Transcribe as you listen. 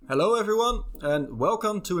Hello everyone and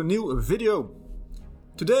welcome to a new video.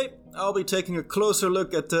 Today I'll be taking a closer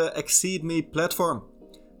look at the Exeedme platform.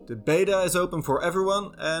 The beta is open for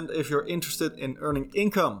everyone, and if you're interested in earning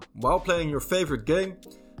income while playing your favorite game,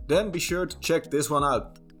 then be sure to check this one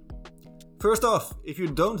out. First off, if you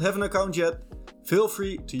don't have an account yet, feel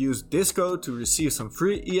free to use this code to receive some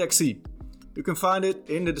free EXE. You can find it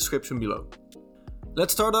in the description below.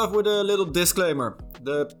 Let's start off with a little disclaimer.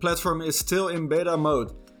 The platform is still in beta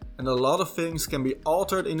mode and a lot of things can be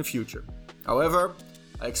altered in the future. However,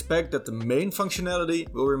 I expect that the main functionality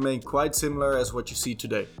will remain quite similar as what you see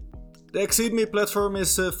today. The Exeedme platform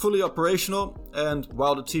is fully operational, and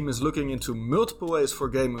while the team is looking into multiple ways for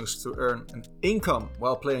gamers to earn an income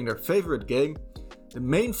while playing their favorite game, the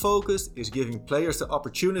main focus is giving players the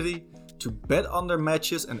opportunity to bet on their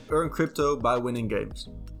matches and earn crypto by winning games.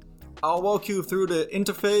 I'll walk you through the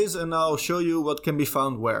interface and I'll show you what can be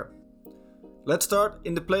found where. Let's start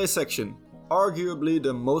in the play section, arguably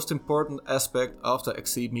the most important aspect of the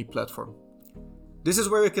Exeedme platform. This is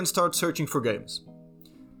where you can start searching for games.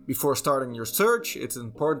 Before starting your search, it's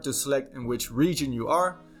important to select in which region you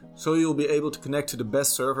are, so you'll be able to connect to the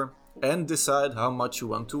best server and decide how much you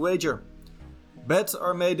want to wager. Bets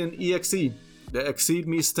are made in EXE, the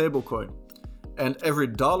Exeedme stablecoin, and every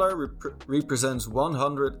dollar represents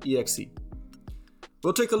 100 EXE.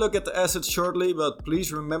 We'll take a look at the assets shortly, but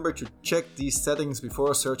please remember to check these settings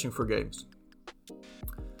before searching for games.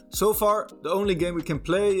 So far, the only game we can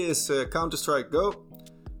play is Counter-Strike Go,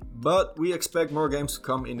 but we expect more games to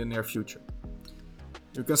come in the near future.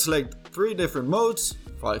 You can select 3 different modes: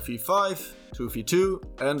 5v5,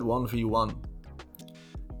 2v2 and 1v1.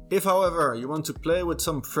 If however you want to play with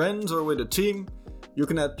some friends or with a team, you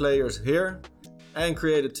can add players here and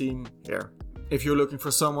create a team here. If you're looking for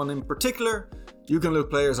someone in particular, you can look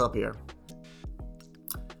players up here.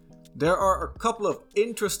 There are a couple of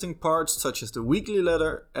interesting parts such as the weekly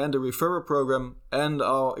letter and the referral program, and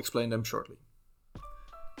I'll explain them shortly.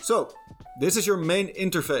 So, this is your main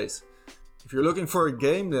interface. If you're looking for a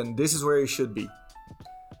game, then this is where you should be.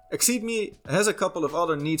 Exeedme has a couple of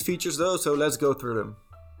other neat features though, so let's go through them.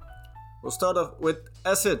 We'll start off with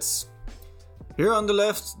assets. Here on the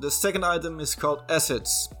left, the second item is called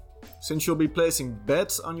assets. Since you'll be placing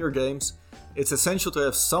bets on your games, it's essential to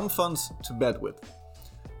have some funds to bet with.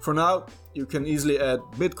 For now, you can easily add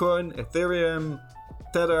Bitcoin, Ethereum,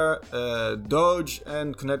 Tether, Doge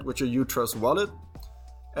and connect with your UTrust wallet.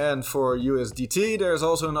 And for USDT, there's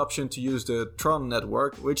also an option to use the Tron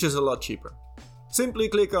network, which is a lot cheaper. Simply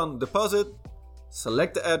click on deposit,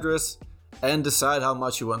 select the address and decide how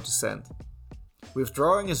much you want to send.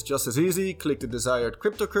 Withdrawing is just as easy. Click the desired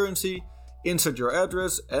cryptocurrency, insert your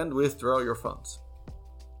address and withdraw your funds.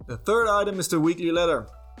 The third item is the weekly letter.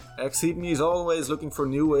 Exeedme is always looking for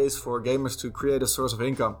new ways for gamers to create a source of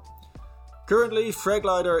income. Currently,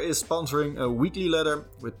 Fraglighter is sponsoring a weekly letter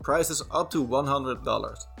with prices up to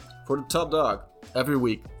 $100 for the top dog every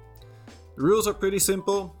week. The rules are pretty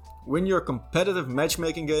simple. Win your competitive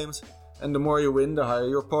matchmaking games, and the more you win, the higher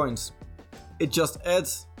your points. It just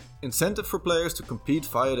adds incentive for players to compete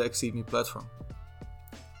via the Exeedme platform.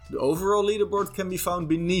 The overall leaderboard can be found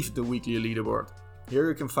beneath the weekly leaderboard. Here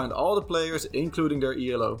you can find all the players, including their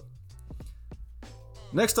ELO.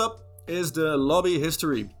 Next up is the lobby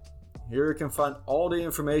history. Here you can find all the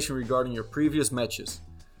information regarding your previous matches.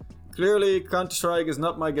 Clearly, Counter-Strike is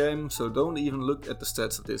not my game, so don't even look at the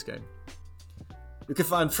stats of this game. You can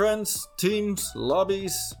find friends, teams,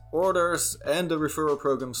 lobbies, orders and the referral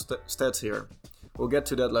program stats here. We'll get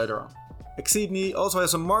to that later on. Exeedme also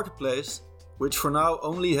has a marketplace, which for now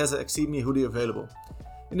only has an Exeedme hoodie available.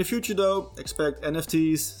 In the future though, expect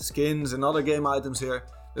NFTs, skins and other game items here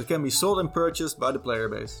that can be sold and purchased by the player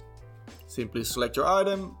base. Simply select your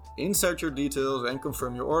item, insert your details and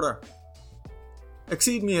confirm your order.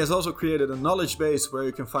 Exeedme has also created a knowledge base where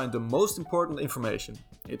you can find the most important information.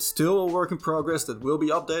 It's still a work in progress that will be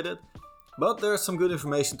updated, but there's some good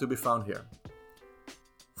information to be found here.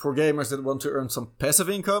 For gamers that want to earn some passive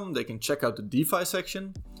income, they can check out the DeFi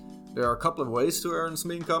section. There are a couple of ways to earn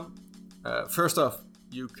some income. First off,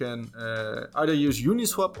 you can either use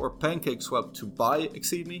Uniswap or PancakeSwap to buy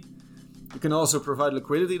Exeedme. You can also provide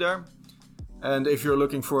liquidity there. And if you're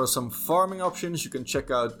looking for some farming options, you can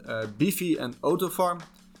check out Beefy and AutoFarm.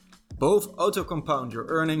 Both auto-compound your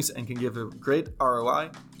earnings and can give a great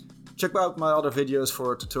ROI. Check out my other videos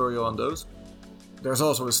for a tutorial on those. There's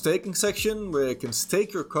also a staking section where you can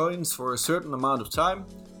stake your coins for a certain amount of time.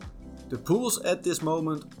 The pools at this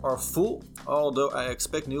moment are full, although I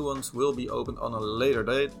expect new ones will be opened on a later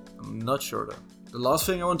date. I'm not sure though. The last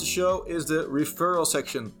thing I want to show is the referral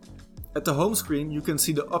section. At the home screen you can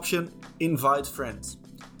see the option Invite Friends.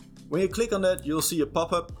 When you click on that, you'll see a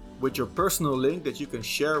pop-up with your personal link that you can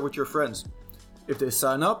share with your friends. If they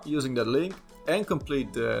sign up using that link and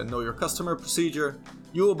complete the Know Your Customer procedure,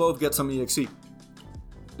 you will both get some EXE.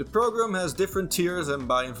 The program has different tiers, and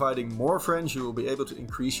by inviting more friends you will be able to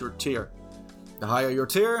increase your tier. The higher your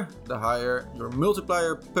tier, the higher your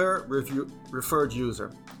multiplier per referred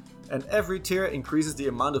user. And every tier increases the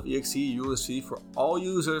amount of EXE you will receive for all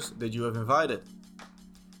users that you have invited.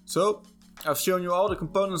 So, I've shown you all the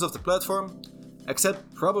components of the platform,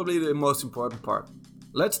 except probably the most important part.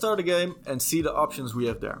 Let's start a game and see the options we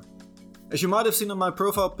have there. As you might have seen on my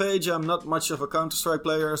profile page, I'm not much of a Counter-Strike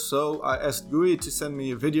player, so I asked GUI to send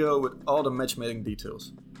me a video with all the matchmaking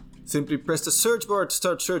details. Simply press the search bar to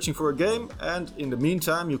start searching for a game, and in the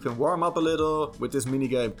meantime you can warm up a little with this mini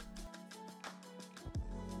game.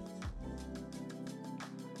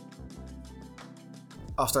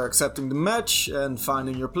 After accepting the match and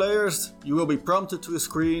finding your players, you will be prompted to a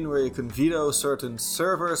screen where you can veto certain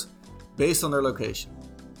servers based on their location.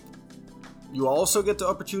 You also get the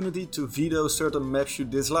opportunity to veto certain maps you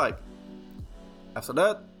dislike. After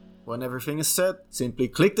that, when everything is set, simply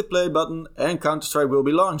click the play button and Counter-Strike will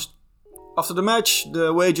be launched. After the match,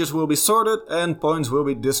 the wagers will be sorted and points will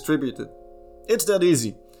be distributed. It's that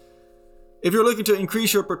easy. If you're looking to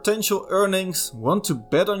increase your potential earnings, want to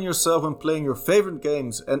bet on yourself when playing your favorite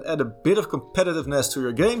games and add a bit of competitiveness to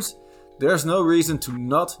your games, there's no reason to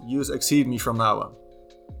not use Exeedme from now on.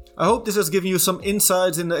 I hope this has given you some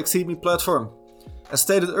insights in the Exeedme platform. As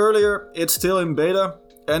stated earlier, it's still in beta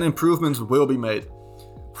and improvements will be made.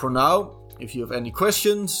 For now, if you have any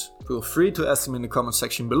questions, feel free to ask them in the comment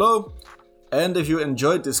section below. And if you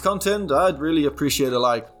enjoyed this content, I'd really appreciate a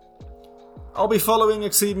like. I'll be following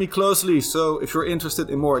Exeedme closely, so if you're interested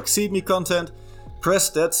in more Exeedme content, press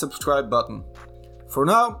that subscribe button. For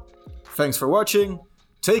now, thanks for watching,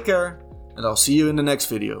 take care, and I'll see you in the next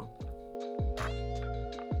video.